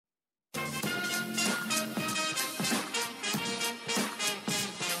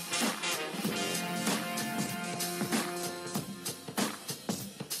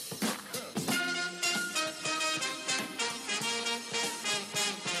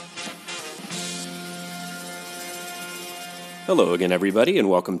Hello again, everybody, and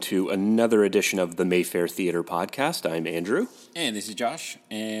welcome to another edition of the Mayfair Theater Podcast. I'm Andrew. And this is Josh,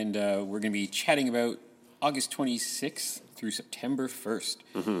 and we're going to be chatting about August 26th through September 1st.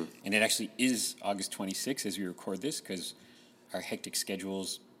 Mm-hmm. And it actually is August 26th as we record this, because our hectic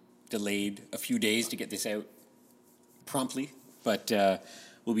schedules delayed a few days to get this out promptly. But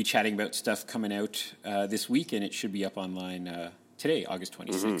we'll be chatting about stuff coming out this week, and it should be up online today, August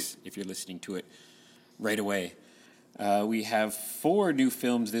 26th, if you're listening to it right away. We have 4 new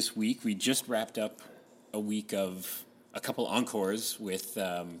films this week. We just wrapped up a week of a couple encores with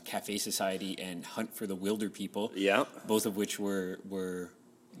Cafe Society and Hunt for the Wilder People. Yeah. Both of which were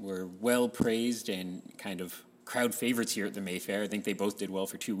well praised and kind of crowd favorites here at the Mayfair. I think they both did well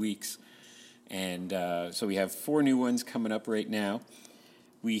for 2 weeks. And so we have 4 new ones coming up right now.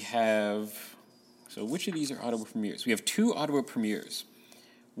 We have... So which of these are Ottawa premieres? We have 2 Ottawa premieres.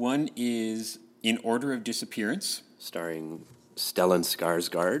 One is In Order of Disappearance, starring Stellan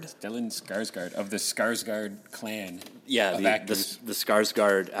Skarsgård. Stellan Skarsgård of the Skarsgård clan. Yeah, of actors. the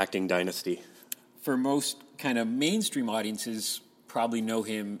Skarsgård acting dynasty. For most kind of mainstream audiences, probably know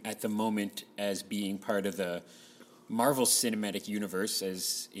him at the moment as being part of the Marvel Cinematic Universe,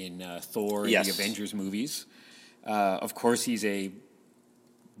 as in Thor and the Avengers movies. Of course, he's a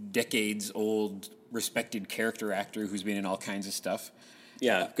decades-old, respected character actor who's been in all kinds of stuff.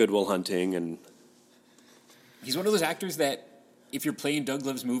 Yeah, Good Will Hunting and... He's one of those actors that, if you're playing Doug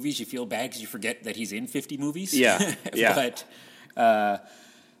Loves Movies, you feel bad because you forget that he's in 50 movies. Yeah, yeah. But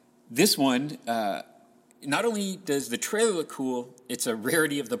this one, not only does the trailer look cool, it's a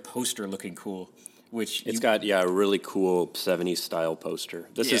rarity of the poster looking cool. It's got a really cool 70s style poster.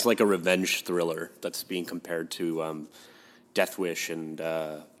 This is like a revenge thriller that's being compared to Death Wish, and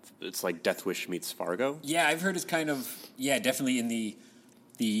it's like Death Wish meets Fargo. Yeah, I've heard it's kind of, definitely in the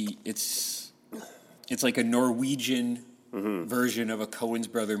it's like a Norwegian version of a Coen's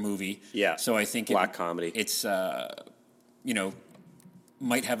brother movie. Yeah. So I think black comedy. It's might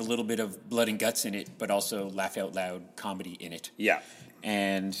have a little bit of blood and guts in it, but also laugh out loud comedy in it. Yeah.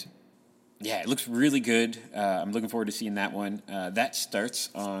 And it looks really good. I'm looking forward to seeing that one. That starts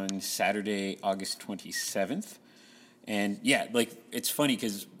on Saturday, August 27th. And it's funny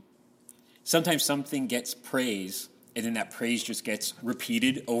because sometimes something gets praise, and then that praise just gets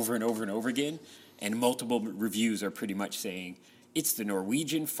repeated over and over and over again. And multiple reviews are pretty much saying, it's the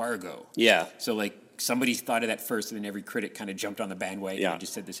Norwegian Fargo. Yeah. So, somebody thought of that first, and then every critic kind of jumped on the bandwagon and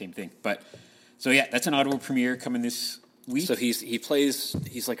just said the same thing. But, that's an Ottawa premiere coming this week. So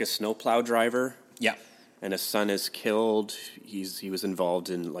he's like a snowplow driver. Yeah. And his son is killed. He was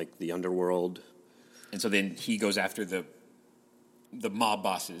involved in, the underworld. And so then he goes after the mob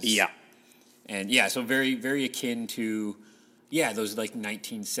bosses. Yeah. And, so very, very akin to, those,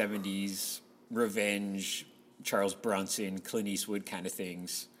 1970s... revenge, Charles Bronson, Clint Eastwood kind of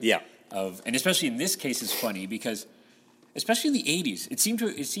things. Yeah. And especially in this case is funny because, especially in the 80s, it seemed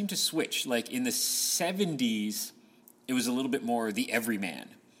to switch. In the 70s, it was a little bit more the everyman.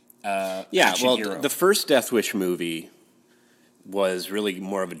 Hero. The first Death Wish movie was really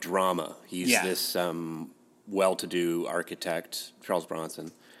more of a drama. He's this well-to-do architect, Charles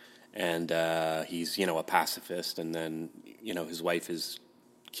Bronson, and he's a pacifist, and then his wife is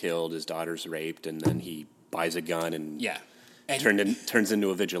killed, his daughter's raped, and then he buys a gun and turns into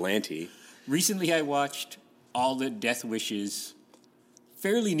a vigilante. Recently, I watched all the Death Wishes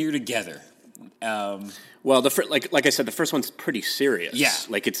fairly near together. Well, like I said, the first one's pretty serious. Yeah,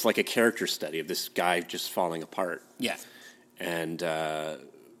 it's like a character study of this guy just falling apart. Yeah, and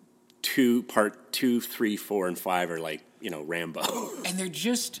part 2, 3, 4, and 5 are Rambo, and they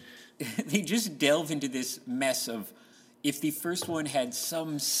just delve into this mess of. If the first one had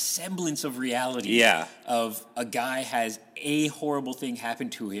some semblance of reality of a guy has a horrible thing happen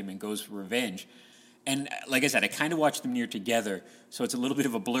to him and goes for revenge, and like I said, I kind of watched them near together, so it's a little bit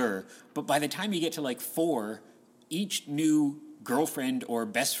of a blur, but by the time you get to 4, each new girlfriend or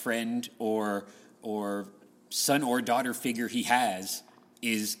best friend or son or daughter figure he has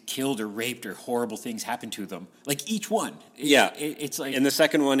is killed or raped or horrible things happen to them. Each one. It's like... In the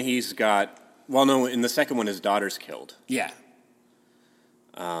second one, he's got... Well, no, in the second one, his daughter's killed. Yeah.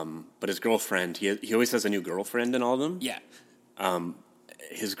 But his girlfriend, he always has a new girlfriend in all of them. Yeah.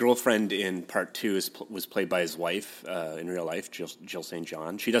 His girlfriend in part 2 was played by his wife in real life, Jill St.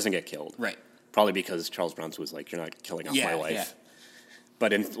 John. She doesn't get killed. Right. Probably because Charles Bronson was like, you're not killing off my wife. Yeah.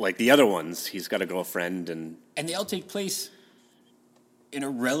 But in the other ones, he's got a girlfriend. And they all take place in a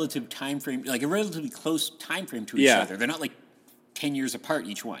relative time frame, a relatively close time frame to each other. They're not 10 years apart,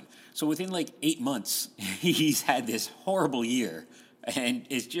 each one. So within 8 months, he's had this horrible year. And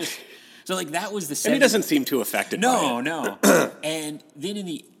it's just, So like that was the 70s. And he doesn't seem too affected by it. No. And then in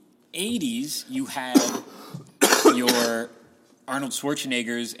the 80s, you had your Arnold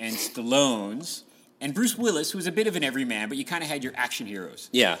Schwarzeneggers and Stallones and Bruce Willis, who was a bit of an everyman, but you kind of had your action heroes.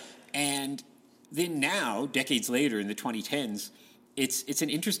 Yeah. And then now, decades later, in the 2010s, it's an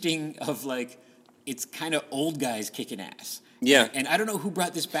interesting of like, it's kind of old guys kicking ass. Yeah. And I don't know who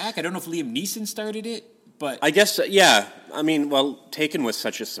brought this back. I don't know if Liam Neeson started it, but... I guess, yeah. I mean, well, Taken was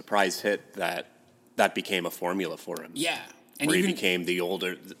such a surprise hit that became a formula for him. Yeah. And where even, he became the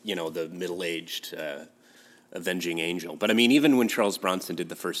older, the middle-aged avenging angel. But I mean, even when Charles Bronson did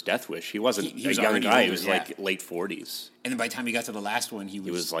the first Death Wish, he wasn't he was a young already guy. older, He was yeah. like late 40s. And then by the time he got to the last one, he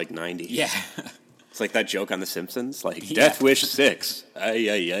was like 90. Yeah. It's like that joke on The Simpsons, like, Yeah. Death Wish 6.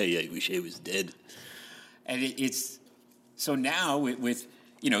 I wish I was dead. And it's... So now with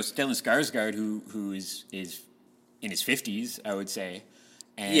Stellan Skarsgård, who is in his 50s, I would say.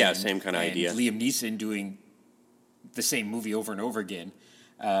 And, yeah, same kind of idea. Liam Neeson doing the same movie over and over again.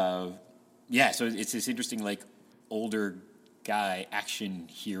 So it's this interesting, like, older guy action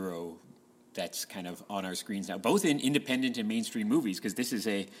hero that's kind of on our screens now, both in independent and mainstream movies, because this is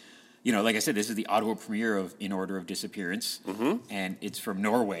like I said, this is the Ottawa premiere of In Order of Disappearance, and it's from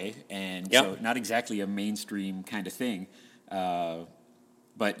Norway, and so not exactly a mainstream kind of thing.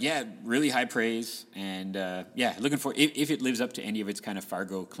 But yeah, really high praise, and looking for if it lives up to any of its kind of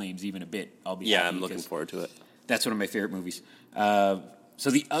Fargo claims even a bit, I'll be happy. Yeah, I'm looking forward to it. That's one of my favorite movies. So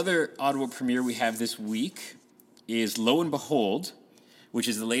the other Ottawa premiere we have this week is Lo and Behold, which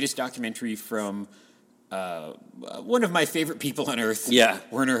is the latest documentary from one of my favorite people on earth,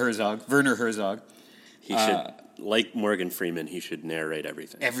 Werner Herzog. He should, like Morgan Freeman, he should narrate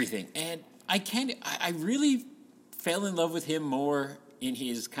everything. Everything. And I really fell in love with him more in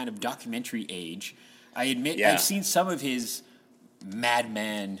his kind of documentary age. I admit I've seen some of his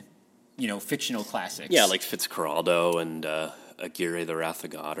madman, fictional classics. Yeah, like Fitzcarraldo and Aguirre, The Wrath of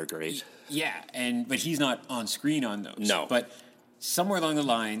God are great. Yeah, but he's not on screen on those. No. But somewhere along the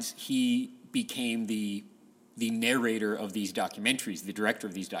lines, he became the narrator of these documentaries, the director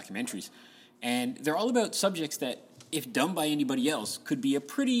of these documentaries. And they're all about subjects that, if done by anybody else, could be a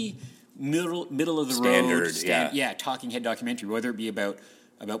pretty middle of the road talking head documentary, whether it be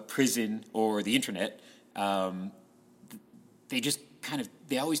about prison or the internet.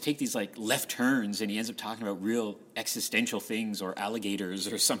 They always take these like left turns, and he ends up talking about real existential things or alligators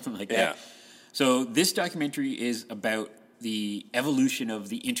or something like that. Yeah. So this documentary is about the evolution of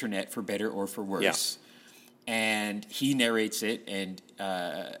the internet, for better or for worse. Yeah. And he narrates it, and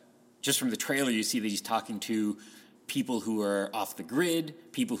just from the trailer, you see that he's talking to people who are off the grid,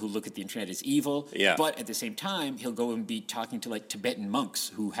 people who look at the internet as evil. Yeah. But at the same time, he'll go and be talking to like Tibetan monks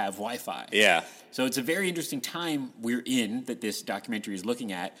who have Wi-Fi. Yeah. So it's a very interesting time we're in that this documentary is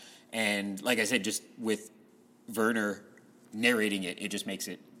looking at. And like I said, just with Werner narrating it, it just makes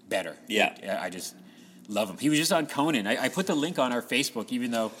it better. Yeah. I just love him. He was just on Conan. I put the link on our Facebook, even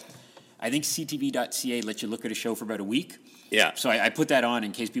though I think ctv.ca lets you look at a show for about a week. Yeah. So I put that on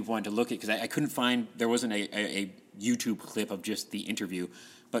in case people wanted to look at it, because I couldn't find, there wasn't a YouTube clip of just the interview,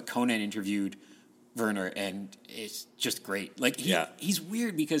 but Conan interviewed Werner, and it's just great. Like, he's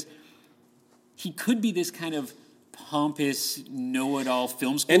weird because he could be this kind of pompous, know-it-all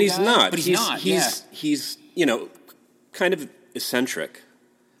film school and he's guy, not. But he's not. He's kind of eccentric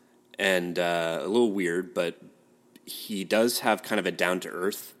and a little weird, but he does have kind of a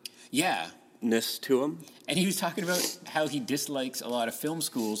down-to-earth ness to him. And he was talking about how he dislikes a lot of film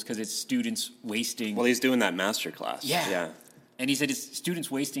schools because it's students wasting... Well, he's doing that master class. Yeah. And he said it's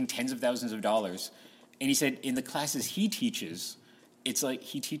students wasting tens of thousands of dollars. And he said in the classes he teaches, it's like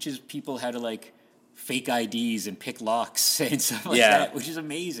he teaches people how to, like, fake IDs and pick locks and stuff like that, which is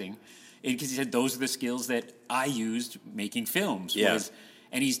amazing. Because he said those are the skills that I used making films. Yeah.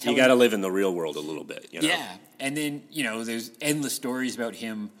 And he's telling... You got to live in the real world a little bit, Yeah. And then, there's endless stories about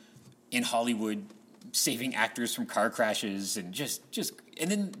him in Hollywood saving actors from car crashes, and just and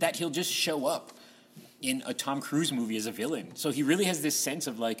then that he'll just show up in a Tom Cruise movie as a villain. So he really has this sense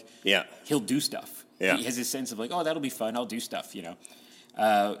of like, he'll do stuff. Yeah. He has this sense of like, oh, that'll be fun. I'll do stuff,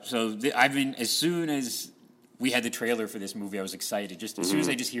 I've been, as soon as we had the trailer for this movie, I was excited. Just as soon as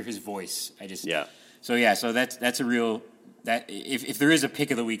I just hear his voice, So that's a real, that if there is a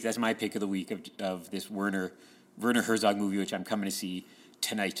pick of the week, that's my pick of the week of this Werner Herzog movie, which I'm coming to see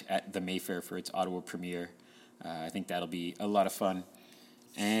tonight at the Mayfair for its Ottawa premiere. I think that'll be a lot of fun.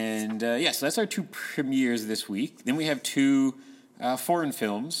 And so that's our two premieres this week. Then we have two foreign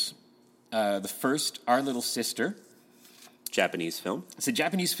films. The first, Our Little Sister. Japanese film. It's a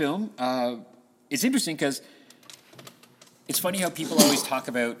Japanese film. It's interesting because It's funny how people always talk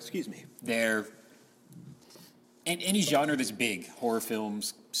about Excuse me. their and any genre that's big, horror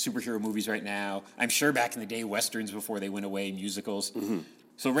films, superhero movies right now. I'm sure back in the day, westerns before they went away, musicals. Mm-hmm.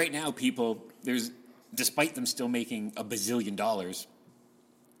 So right now, despite them still making $1 bazillion,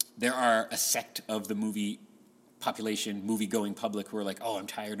 there are a sect of the movie population, movie-going public who are like, oh, I'm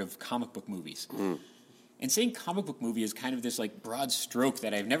tired of comic book movies. Mm. And saying comic book movie is kind of this like broad stroke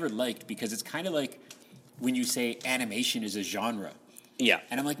that I've never liked because it's kind of like when you say animation is a genre. Yeah.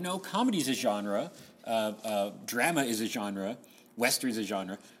 And I'm like, no, comedy is a genre, drama is a genre, western is a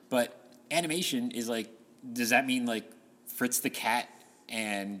genre, but animation is like, does that mean like Fritz the Cat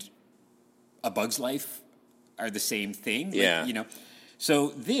and A Bug's Life are the same thing? Yeah. Like,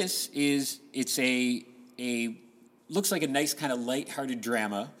 so it's a looks like a nice kind of lighthearted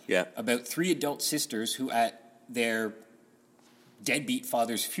drama about 3 adult sisters who at their deadbeat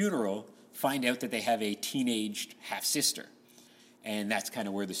father's funeral find out that they have a teenaged half-sister. And that's kind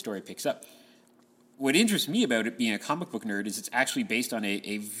of where the story picks up. What interests me about it, being a comic book nerd, is it's actually based on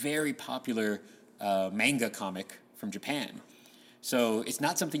a very popular manga comic from Japan. So it's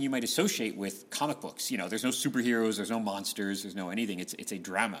not something you might associate with comic books. There's no superheroes, there's no monsters, there's no anything. It's a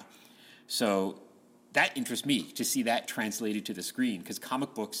drama. So that interests me, to see that translated to the screen, because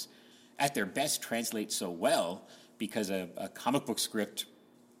comic books, at their best, translate so well because a comic book script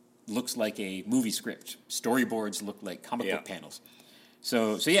looks like a movie script. Storyboards look like comic book panels.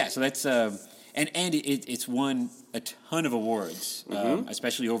 So that's and it's won a ton of awards,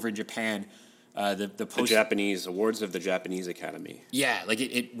 especially over in Japan. The Japanese awards of the Japanese Academy. Yeah, like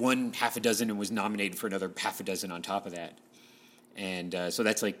it won half a dozen and was nominated for another half a dozen on top of that. And so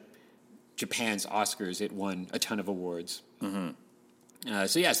that's like Japan's Oscars. It won a ton of awards. Mm-hmm.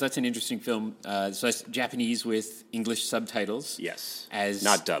 So that's an interesting film. So that's Japanese with English subtitles. Yes. As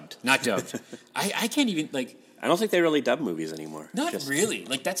not dubbed. Not dubbed. I can't even, like... I don't think they really dub movies anymore. Not really.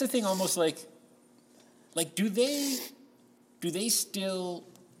 Like, that's a thing almost like, do they still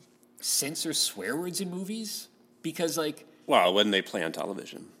censor swear words in movies? Because, like... Well, when they play on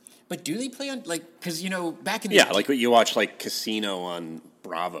television. But do they play on, like... Because, back in the... Yeah, like what you watch, like, Casino on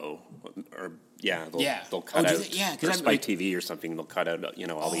Bravo, or... Yeah, they'll cut out, or Spike TV or something, they'll cut out,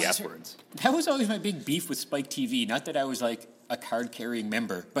 all the F words. That was always my big beef with Spike TV. Not that I was, like, a card-carrying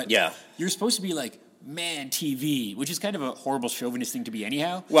member, but you're supposed to be, like, man TV, which is kind of a horrible chauvinist thing to be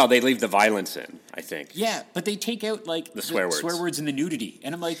anyhow. Well, they leave the violence in, I think. Yeah, but they take out, like, the swear words and the nudity.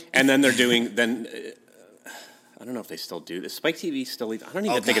 And I'm like... And then they're doing... I don't know if they still do this. Spike TV still... I don't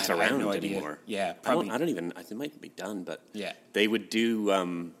even think it's around anymore. Yeah, probably. I don't even... It might be done, but... Yeah. They would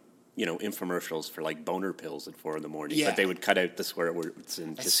do... infomercials for like boner pills at 4 a.m, but they would cut out the swear words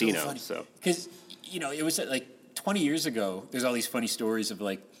in Casino. So because it was like 20 years ago. There's all these funny stories of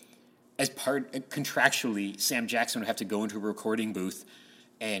like, as part contractually, Sam Jackson would have to go into a recording booth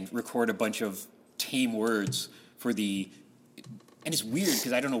and record a bunch of tame words for the. And it's weird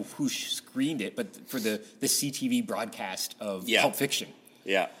because I don't know who screened it, but for the CTV broadcast of Pulp Fiction.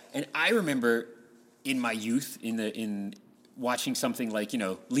 Yeah, and I remember in my youth in watching something like,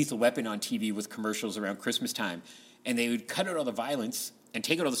 Lethal Weapon on TV with commercials around Christmas time, and they would cut out all the violence and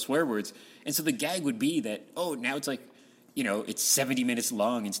take out all the swear words. And so the gag would be that, now it's like, it's 70 minutes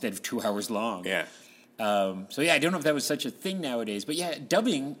long instead of 2 hours long. Yeah. I don't know if that was such a thing nowadays. But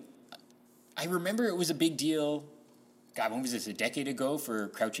dubbing, I remember it was a big deal, God, when was this, a decade ago for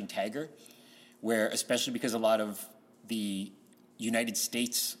Crouching Tiger, where especially because a lot of the United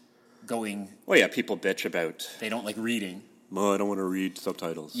States going... Well, yeah, people bitch about... They don't like reading. I don't want to read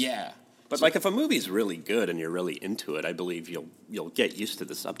subtitles. Yeah. But if a movie's really good and you're really into it, I believe you'll get used to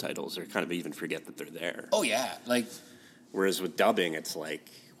the subtitles or kind of even forget that they're there. Oh, yeah. Whereas with dubbing, it's like,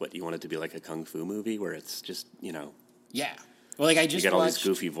 what, you want it to be like a kung fu movie where it's just, Yeah. Well, I just you get all these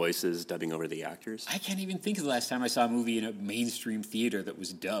goofy voices dubbing over the actors. I can't even think of the last time I saw a movie in a mainstream theater that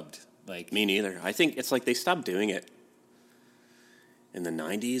was dubbed. Me neither. I think it's like they stopped doing it in the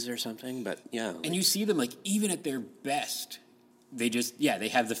 90s or something, but yeah. And you see them, even at their best, they just, they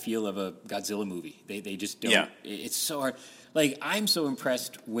have the feel of a Godzilla movie. They just don't. Yeah. It's so hard. I'm so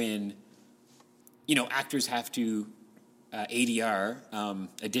impressed when, actors have to ADR,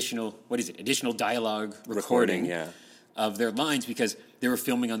 additional dialogue recording of their lines because they were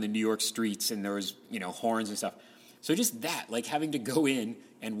filming on the New York streets and there was, horns and stuff. So just that, having to go in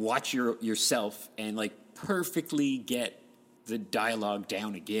and watch yourself and, perfectly get the dialogue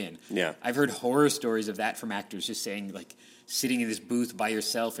down again. Yeah. I've heard horror stories of that from actors just saying, sitting in this booth by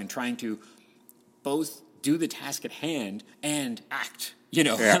yourself and trying to both do the task at hand and act,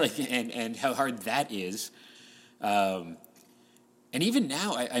 and how hard that is. And even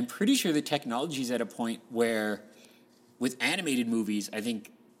now, I'm pretty sure the technology is at a point where with animated movies, I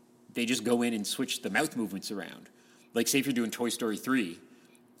think they just go in and switch the mouth movements around. Like, say if you're doing Toy Story 3,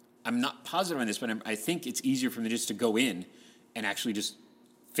 I'm not positive on this, but I think it's easier for them just to go in and actually just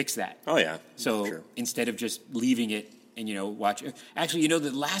fix that. Oh, yeah. So sure. Instead of just leaving it and, watch... Actually,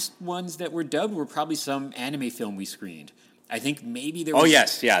 the last ones that were dubbed were probably some anime film we screened. I think maybe there was... Oh,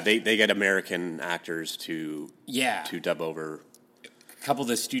 yes, yeah. They get American actors to dub over... A couple of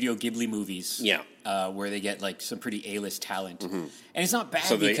the Studio Ghibli movies. Yeah. Where they get, like, some pretty A-list talent. Mm-hmm. And it's not bad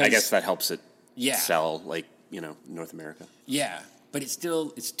because... I guess that helps it sell, like, North America. Yeah, but it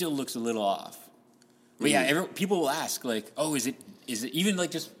still looks a little off. But yeah, people will ask, like, oh, is it even like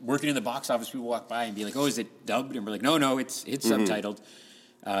just working in the box office, people walk by and be like, oh, is it dubbed? And we're like, no, it's subtitled.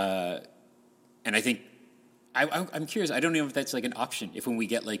 And I think, I'm curious, I don't know if that's like an option, if when we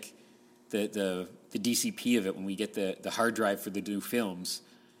get like the DCP of it, when we get the hard drive for the new films,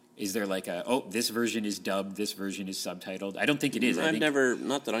 is there like this version is dubbed, this version is subtitled? I don't think it is.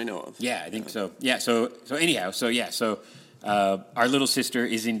 Not that I know of. Yeah, I think so. Yeah, so anyhow, our little sister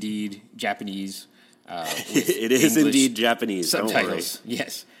is indeed Japanese. It is English indeed Japanese subtitles.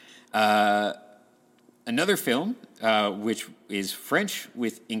 Yes. Another film, which is French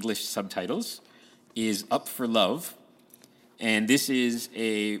with English subtitles, is Up for Love, and this is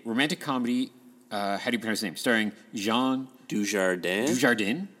a romantic comedy. How do you pronounce his name? Starring Jean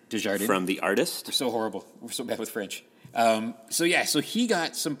Dujardin from The Artist. We're so horrible. We're so bad with French. So he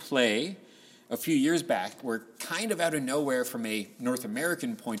got some play a few years back, where kind of out of nowhere, from a North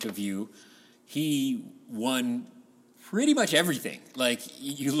American point of view, he won pretty much everything. Like,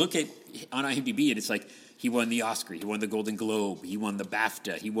 you look at on IMDb, and it's like he won the Oscar, he won the Golden Globe, he won the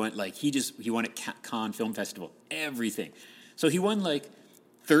BAFTA, he won at Cannes Film Festival, everything. So he won like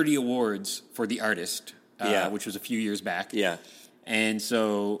 30 awards for The Artist, which was a few years back. Yeah. And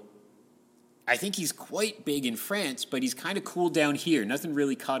so I think he's quite big in France, but he's kind of cooled down here. Nothing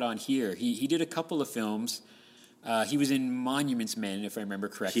really caught on here. He did a couple of films. He was in Monuments Men, if I remember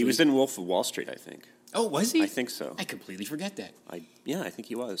correctly. He was in Wolf of Wall Street, I think. Oh, was he? I think so. I completely forget that. I think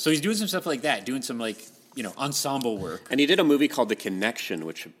he was. So he's doing some stuff like that, doing some ensemble work. And he did a movie called The Connection,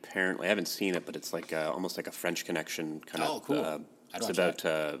 which apparently, I haven't seen it, but it's like almost like a French Connection kind of. Oh, cool. It's about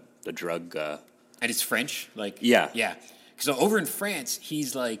the drug. And it's French? Yeah. Yeah. So over in France,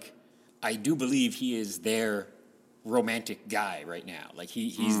 he's like, I do believe he is their romantic guy right now. Like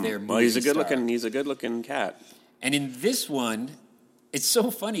he's their movie Well, he's a good star. looking cat. And in this one, it's so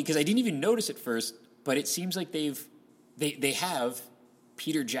funny because I didn't even notice at first, but it seems like they have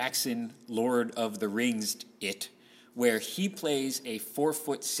Peter Jackson, Lord of the Rings, where he plays a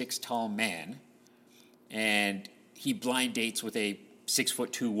 4'6" tall man, and he blind dates with a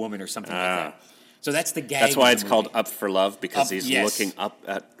 6'2" woman or something like that. So that's the gag. That's why it's called Up for Love, because he's looking up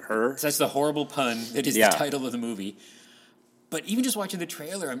at her. So that's the horrible pun that is the title of the movie. But even just watching the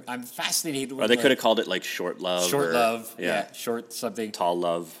trailer, I'm fascinated with. Or they could have called it like Short Love. Short Love, short something. Tall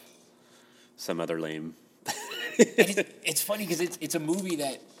Love, some other lame. It's funny because it's a movie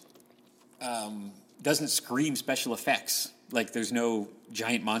that doesn't scream special effects. Like, there's no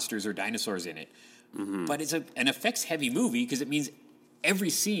giant monsters or dinosaurs in it. Mm-hmm. But it's an effects-heavy movie because it means every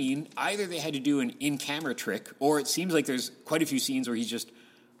scene, either they had to do an in-camera trick, or it seems like there's quite a few scenes where he's just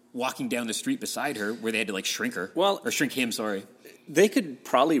walking down the street beside her, where they had to like shrink her. Shrink him, sorry. They could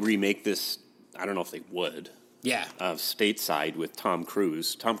probably remake this, I don't know if they would. Yeah. Stateside with Tom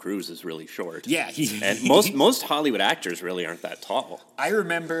Cruise. Tom Cruise is really short. Yeah. And most Hollywood actors really aren't that tall. I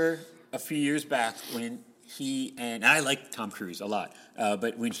remember a few years back when and I like Tom Cruise a lot,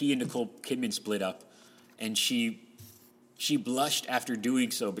 but when he and Nicole Kidman split up, and she blushed after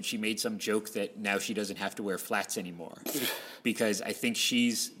doing so, but she made some joke that now she doesn't have to wear flats anymore because I think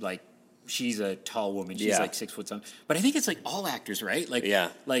she's a tall woman. She's like 6 foot something. But I think it's like all actors, right?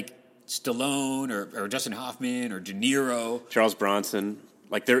 Like Stallone or Dustin Hoffman or De Niro, Charles Bronson.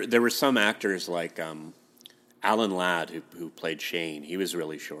 Like there were some actors like Alan Ladd who played Shane. He was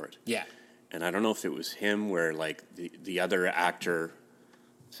really short. Yeah. And I don't know if it was him where like the other actor,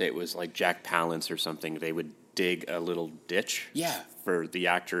 say it was like Jack Palance or something, they would dig a little ditch for the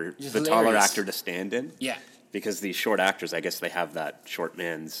actor, taller actor to stand in. Yeah. Because these short actors, I guess they have that short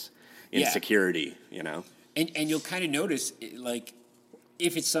man's insecurity, you know? And you'll kind of notice, like,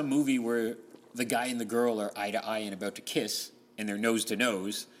 if it's some movie where the guy and the girl are eye to eye and about to kiss, and they're nose to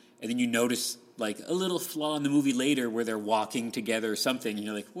nose, and then you notice, like, a little flaw in the movie later where they're walking together or something, and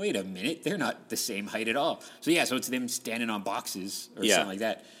you're like, wait a minute, they're not the same height at all. So it's them standing on boxes or something like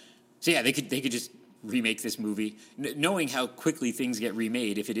that. So they could just remake this movie, knowing how quickly things get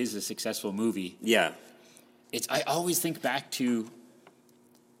remade if it is a successful movie. Yeah. I always think back to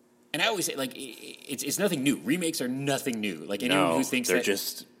And I always say, like, it's nothing new. Remakes are nothing new. Like, anyone who thinks they're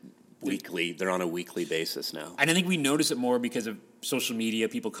just weekly. They're on a weekly basis now. And I think we notice it more because of social media,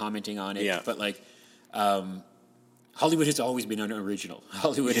 people commenting on it. Yeah. But, like, Hollywood has always been unoriginal.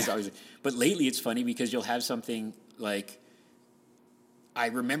 Hollywood has always... But lately it's funny because you'll have something like... I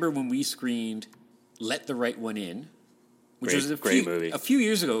remember when we screened Let the Right One In, which was great movie. A few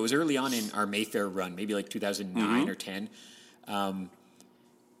years ago. It was early on in our Mayfair run, maybe like 2009 or 10.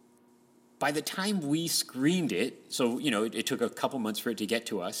 By the time we screened it, so, you know, it took a couple months for it to get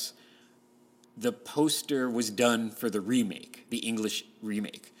to us, the poster was done for the remake, the English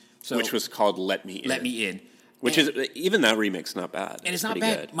remake. So, which was called Let Me In. Let Me In. Which is, even that remake's not bad. And it's not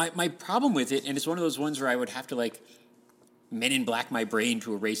bad. Good. My problem with it, and it's one of those ones where I would have to, like, Men in Black my brain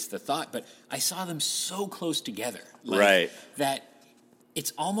to erase the thought, but I saw them so close together. Like, right. That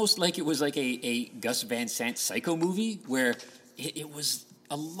it's almost like it was like a Gus Van Sant Psycho movie where it was...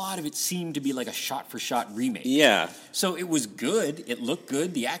 A lot of it seemed to be like a shot-for-shot remake. Yeah. So it was good. It looked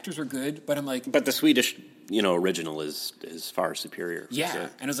good. The actors were good. But I'm like... But the Swedish, original is far superior. Yeah. Sure.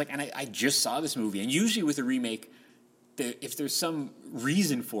 And I was like, and I just saw this movie. And usually with a remake, if there's some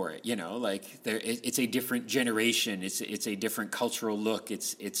reason for it, like it's a different generation. It's a different cultural look.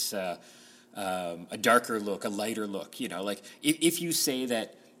 It's a darker look, a lighter look. Like if you say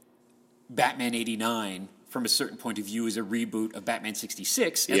that Batman 89... from a certain point of view, is a reboot of Batman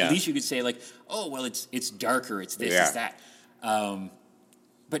 66, at least you could say, like, oh, well, it's darker, it's this, it's that.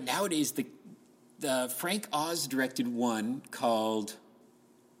 But nowadays, the Frank Oz directed one called,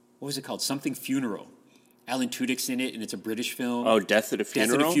 what was it called? Something Funeral. Alan Tudyk's in it, and it's a British film. Oh, Death at a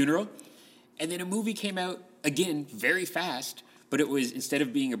Funeral? Death at a Funeral. And then a movie came out, again, very fast, but it was, instead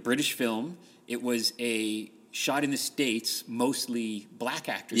of being a British film, it was a... shot in the States, mostly black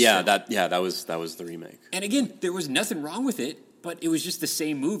actors. Yeah, that was the remake. And again, there was nothing wrong with it, but it was just the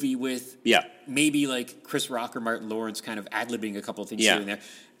same movie with maybe like Chris Rock or Martin Lawrence kind of ad-libbing a couple of things here and there.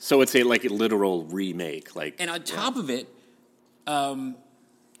 So it's a literal remake. And on top of it,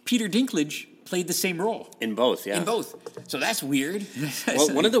 Peter Dinklage played the same role. In both, yeah. In both. So that's weird.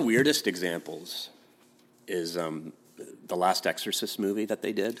 Well, one of the weirdest examples is the last Exorcist movie that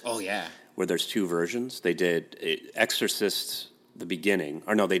they did. Oh, yeah. Where there's two versions. They did Exorcist, the beginning.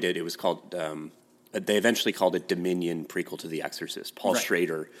 Or no, they did. It was called... they eventually called it Dominion, prequel to The Exorcist. Paul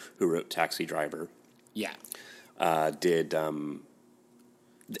Schrader, who wrote Taxi Driver, did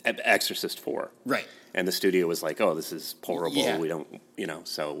Exorcist 4. Right. And the studio was like, oh, this is horrible. Yeah. We don't,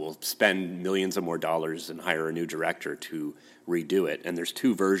 so we'll spend millions of more dollars and hire a new director to redo it. And there's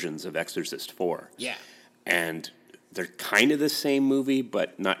two versions of Exorcist 4. Yeah. And... they're kind of the same movie,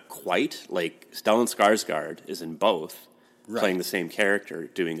 but not quite. Like, Stellan Skarsgård is in both, playing the same character,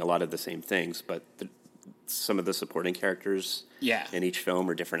 doing a lot of the same things, but some of the supporting characters in each film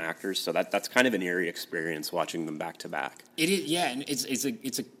are different actors, so that's kind of an eerie experience watching them back to back. It is, and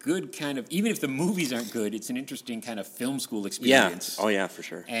it's a good kind of, even if the movies aren't good, it's an interesting kind of film school experience. Yeah, oh yeah, for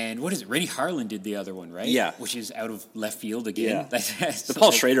sure. And what is it? Rennie Harlan did the other one, right? Yeah. Which is out of left field again. Yeah. The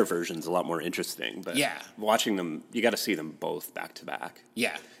Paul Schrader version's a lot more interesting, but watching them, you got to see them both back to back.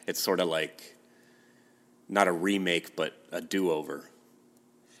 Yeah. It's sort of like, not a remake, but a do-over.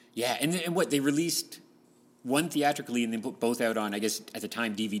 Yeah, and what, they released... one theatrically and then put both out on, I guess, at the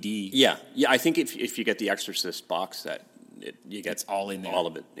time, DVD. Yeah. I think if you get the Exorcist box set, you get it's all in there. All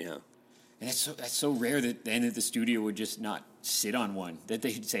of it, yeah. And that's so rare that the studio would just not sit on one. That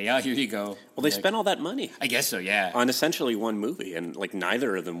they'd say, oh, here you go. Well, they spent all that money. I guess so, yeah. On essentially one movie, and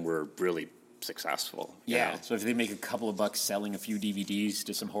neither of them were really successful. Yeah, so if they make a couple of bucks selling a few DVDs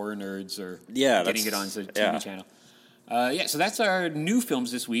to some horror nerds or getting it on the TV channel. So that's our new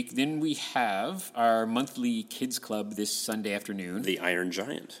films this week. Then we have our monthly kids club this Sunday afternoon. The Iron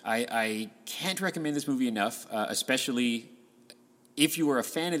Giant. I can't recommend this movie enough, especially if you were a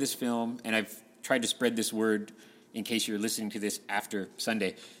fan of this film, and I've tried to spread this word in case you're listening to this after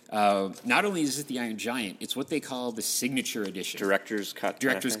Sunday. Not only is it the Iron Giant, it's what they call the signature edition. Director's cut.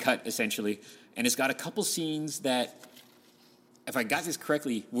 Director's cut, essentially. And it's got a couple scenes that, if I got this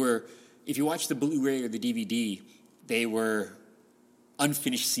correctly, were, if you watch the Blu-ray or the DVD... they were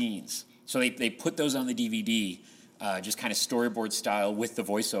unfinished scenes. So they put those on the DVD, just kind of storyboard style with the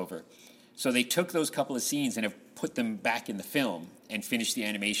voiceover. So they took those couple of scenes and have put them back in the film and finished the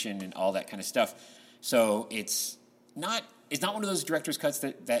animation and all that kind of stuff. So it's not one of those director's cuts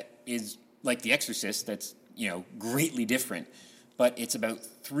that is like The Exorcist, that's, greatly different. But it's about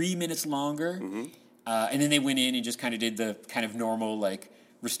 3 minutes longer. Mm-hmm. And then they went in and just kind of did the kind of normal, like,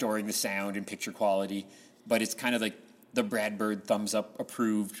 restoring the sound and picture quality. But it's kind of like the Brad Bird thumbs up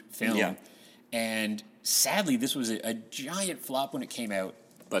approved film. Yeah. And sadly, this was a giant flop when it came out.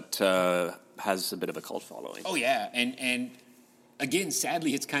 but has a bit of a cult following. Oh, yeah. And again,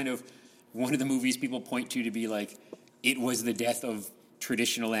 sadly, it's kind of one of the movies people point to be like, it was the death of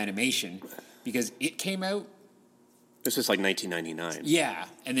traditional animation, because it came out. This is like 1999. Yeah.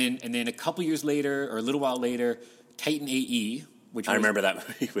 And then a couple years later, or a little while later, Titan AE, which I remember that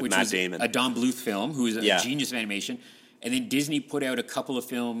movie with Matt Damon. A Don Bluth film, who is a genius of animation. And then Disney put out a couple of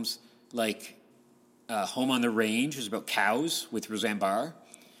films like Home on the Range, which was about cows with Roseanne Barr.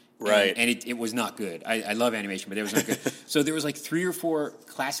 Right. And it was not good. I love animation, but it was not good. So there was like 3 or 4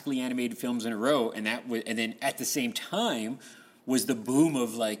 classically animated films in a row, and then at the same time was the boom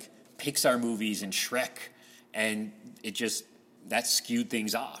of like Pixar movies and Shrek, and that skewed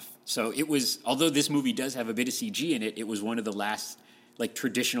things off. So it was, although this movie does have a bit of CG in it, it was one of the last like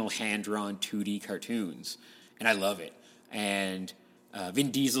traditional hand-drawn 2D cartoons, and I love it. And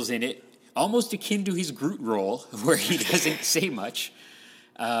Vin Diesel's in it, almost akin to his Groot role, where he doesn't say much.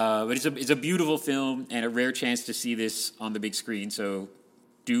 But it's a beautiful film and a rare chance to see this on the big screen, so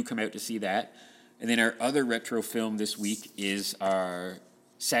do come out to see that. And then our other retro film this week is our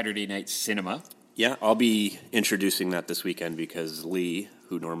Saturday Night Cinema. Yeah, I'll be introducing that this weekend because Lee,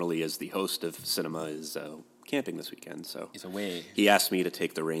 who normally is the host of Cinema, is camping this weekend. So he's away. He asked me to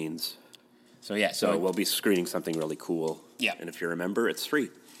take the reins. So yeah, so we'll be screening something really cool. Yeah, and if you're a member, it's free.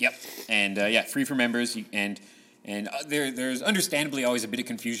 Yep, and free for members. And there's understandably always a bit of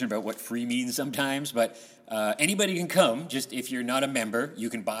confusion about what free means sometimes, but anybody can come. Just if you're not a member, you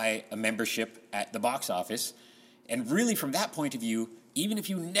can buy a membership at the box office. And really, from that point of view, even if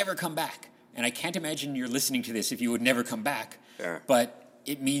you never come back, and I can't imagine you're listening to this if you would never come back, but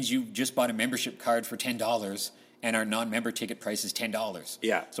it means you just bought a membership card for $10, and our non-member ticket price is $10.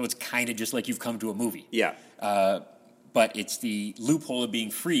 Yeah. So it's kind of just like you've come to a movie. Yeah. But it's the loophole of being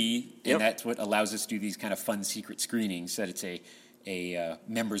free, and that's what allows us to do these kind of fun secret screenings, that it's a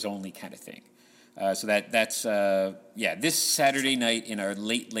members-only kind of thing. So that's this Saturday night in our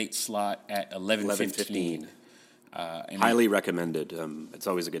late slot at 11:15. Highly recommended. It's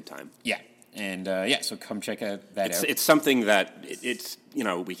always a good time. Yeah. And so come check out out. It's something that it's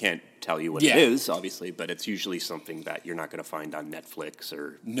we can't tell you what it is, obviously, but it's usually something that you're not going to find on Netflix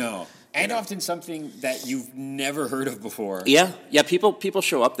or and often something that you've never heard of before. Yeah. People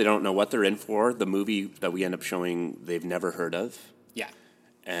show up, they don't know what they're in for. The movie that we end up showing, they've never heard of. Yeah,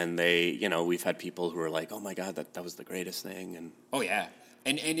 and they, we've had people who are like, "Oh my God, that was the greatest thing!" And oh yeah,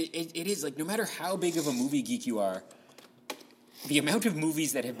 and it is like no matter how big of a movie geek you are, the amount of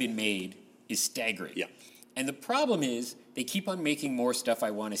movies that have been made is staggering. Yeah. And the problem is they keep on making more stuff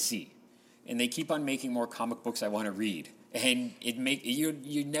I want to see. And they keep on making more comic books I want to read. And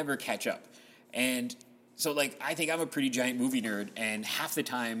you never catch up. And so I think I'm a pretty giant movie nerd, and half the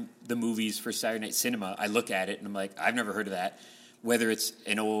time the movies for Saturday Night Cinema, I look at it and I'm like, I've never heard of that. Whether it's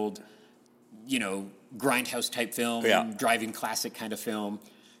an old, grindhouse type film, driving classic kind of film.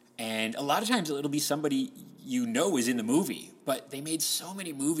 And a lot of times it'll be somebody is in the movie, but they made so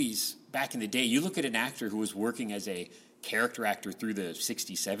many movies back in the day. You look at an actor who was working as a character actor through the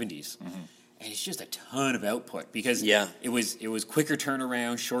 60s, 70s, and it's just a ton of output because it was quicker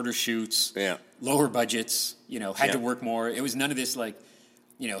turnaround, shorter shoots, lower budgets, had to work more. It was none of this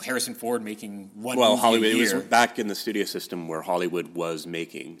Harrison Ford making one movie Hollywood, a year. It was back in the studio system where Hollywood was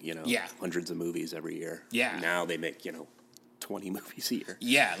making, hundreds of movies every year. Yeah. Now they make, 20 movies a year.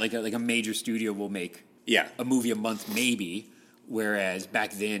 Yeah, like a major studio will make a movie a month maybe, whereas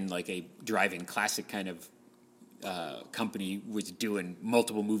back then a drive-in classic kind of company was doing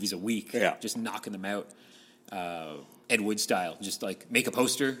multiple movies a week, just knocking them out. Ed Wood style, just make a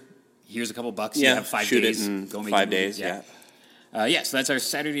poster, here's a couple bucks, you have 5 shoot days, it in go make 5 a movie. days, So that's our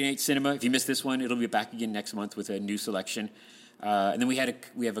Saturday Night Cinema. If you missed this one, it'll be back again next month with a new selection. And then we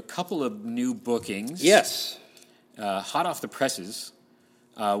have a couple of new bookings. Yes. Hot off the presses.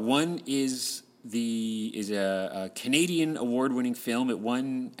 One is a Canadian award-winning film. It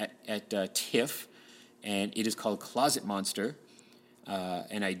won at TIFF, and it is called Closet Monster.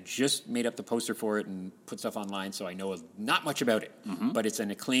 And I just made up the poster for it and put stuff online, so I know not much about it. But it's an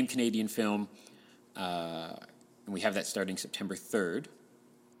acclaimed Canadian film, and we have that starting September 3rd.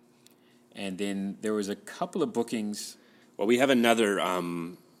 And then there was a couple of bookings. Well, we have another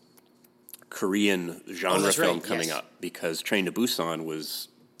Korean genre film coming up because Train to Busan was...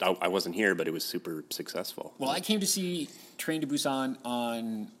 I wasn't here, but it was super successful. Well, I came to see Train to Busan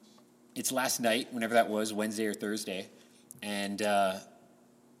on its last night, whenever that was, Wednesday or Thursday. And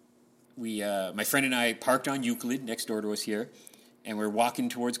my friend and I parked on Euclid next door to us here, and we're walking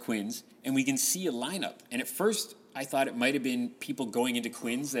towards Quinn's, and we can see a lineup. And at first, I thought it might have been people going into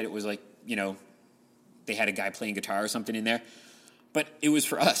Quinn's, that it was they had a guy playing guitar or something in there. but it was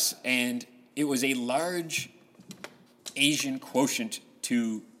for us, and it was a large Asian quotient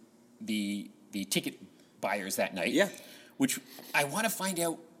to the ticket buyers that night. Yeah. Which I want to find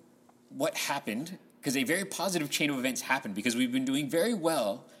out what happened, because a very positive chain of events happened, because we've been doing very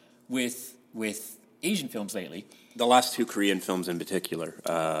well with Asian films lately. The last two Korean films in particular,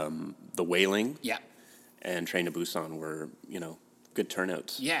 The Wailing, Yeah. and Train to Busan were, good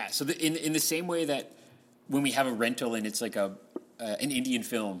turnouts. Yeah, so in the same way that when we have a rental and it's like an Indian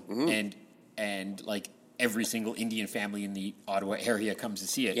film, and like every single Indian family in the Ottawa area comes to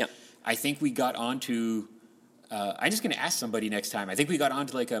see it, I think we got onto... I'm just going to ask somebody next time. I think we got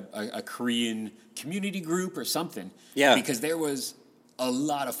onto like a Korean community group or something. Yeah. Because there was a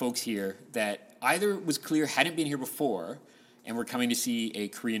lot of folks here that either was clear hadn't been here before and were coming to see a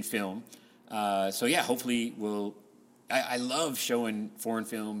Korean film. So yeah, hopefully we'll... I love showing foreign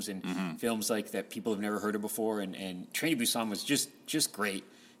films and films like that people have never heard of before. And Train to Busan was just great.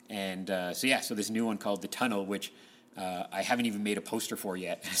 And so this new one called The Tunnel, which... I haven't even made a poster for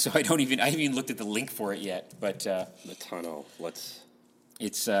yet, so I haven't even looked at the link for it yet. But The Tunnel.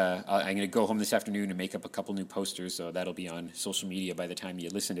 It's. I'm going to go home this afternoon and make up a couple new posters, so that'll be on social media by the time you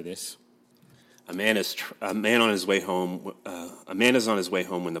listen to this. A man is on his way home. A man is on his way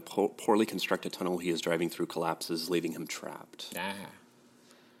home when the poorly constructed tunnel he is driving through collapses, leaving him trapped.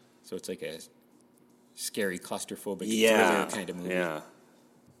 So it's like a scary claustrophobic thriller kind of movie. Yeah.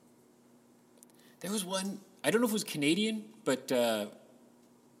 There was one. I don't know if it was Canadian, but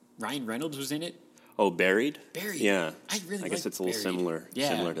Ryan Reynolds was in it. Oh, Buried? Buried. Yeah. I guess it's a little similar to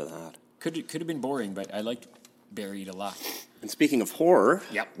that. Could have been boring, but I liked Buried a lot. And speaking of horror,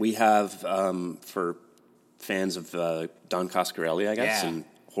 Yep. we have, for fans of Don Coscarelli, I guess, and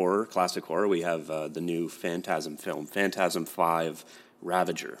classic horror, we have the new Phantasm film, Phantasm 5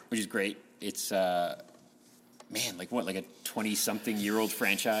 Ravager. Which is great. It's, like a 20-something-year-old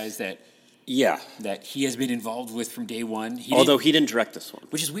franchise that he has been involved with from day one. Although he didn't direct this one.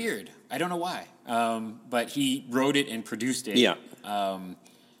 Which is weird. I don't know why. But he wrote it and produced it. Yeah.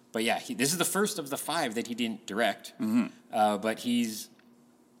 But yeah, this is the first of the 5 that he didn't direct. But he's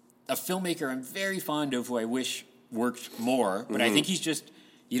a filmmaker I'm very fond of, who I wish worked more. But I think he's just,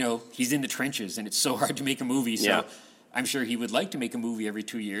 he's in the trenches, and it's so hard to make a movie. So I'm sure he would like to make a movie every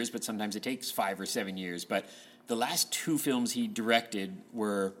 2 years, but sometimes it takes 5 or 7 years. But the last 2 films he directed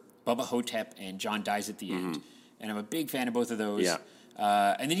were Bubba Hotep and John Dies at the End. And I'm a big fan of both of those. Yeah.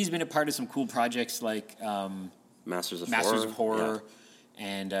 And then he's been a part of some cool projects like Masters of Horror. Yeah.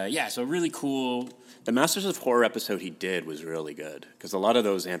 And so really cool. The Masters of Horror episode he did was really good, because a lot of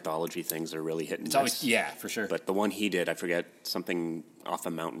those anthology things are really hit and miss. For sure. But the one he did, I forget, something off a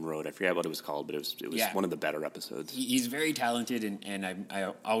mountain road. I forget what it was called, but it was one of the better episodes. He's very talented, and I'm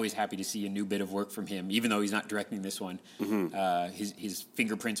always happy to see a new bit of work from him, even though he's not directing this one. His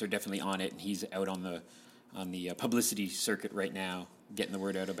fingerprints are definitely on it, and he's out on the publicity circuit right now, getting the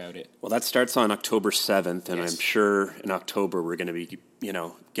word out about it. Well, that starts on October 7th, and I'm sure in October we're going to be,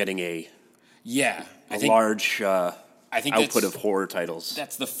 getting a large output of horror titles.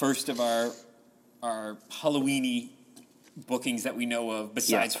 That's the first of our Halloween-y bookings that we know of,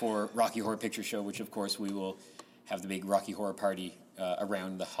 besides for Rocky Horror Picture Show, which, of course, we will have the big Rocky Horror Party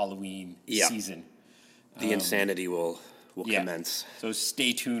around the Halloween season. The insanity will commence. So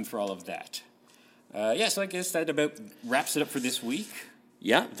stay tuned for all of that. So I guess that about wraps it up for this week.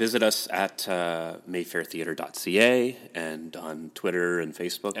 Yeah, visit us at mayfairtheatre.ca and on Twitter and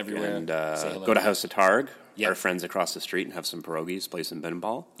Facebook. Everywhere. And go to House of Targ, Yep. our friends across the street, and have some pierogies, play some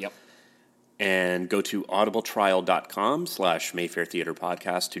pinball. Yep. And go to audibletrial.com/Mayfair Theatre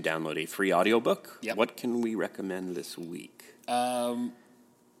Podcast to download a free audiobook. Yep. What can we recommend this week?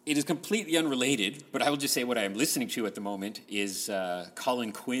 It is completely unrelated, but I will just say what I am listening to at the moment is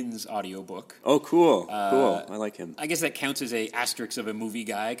Colin Quinn's audiobook. Oh, cool. Cool. I like him. I guess that counts as a asterisk of a movie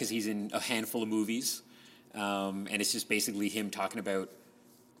guy, because he's in a handful of movies. And it's just basically him talking about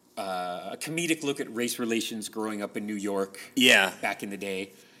a comedic look at race relations growing up in New York back in the day.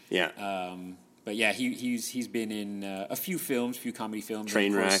 Yeah. But yeah, he's been in a few films, few comedy films.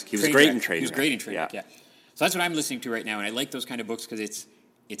 Trainwreck. He was great in Trainwreck. He was great in Trainwreck, yeah. So that's what I'm listening to right now, and I like those kind of books because it's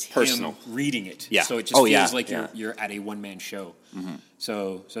personal. Him reading it. Yeah. So it just feels like you're at a one-man show.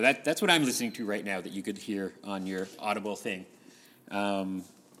 So that's what I'm listening to right now that you could hear on your Audible thing. So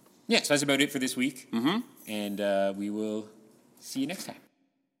that's about it for this week. And we will see you next time.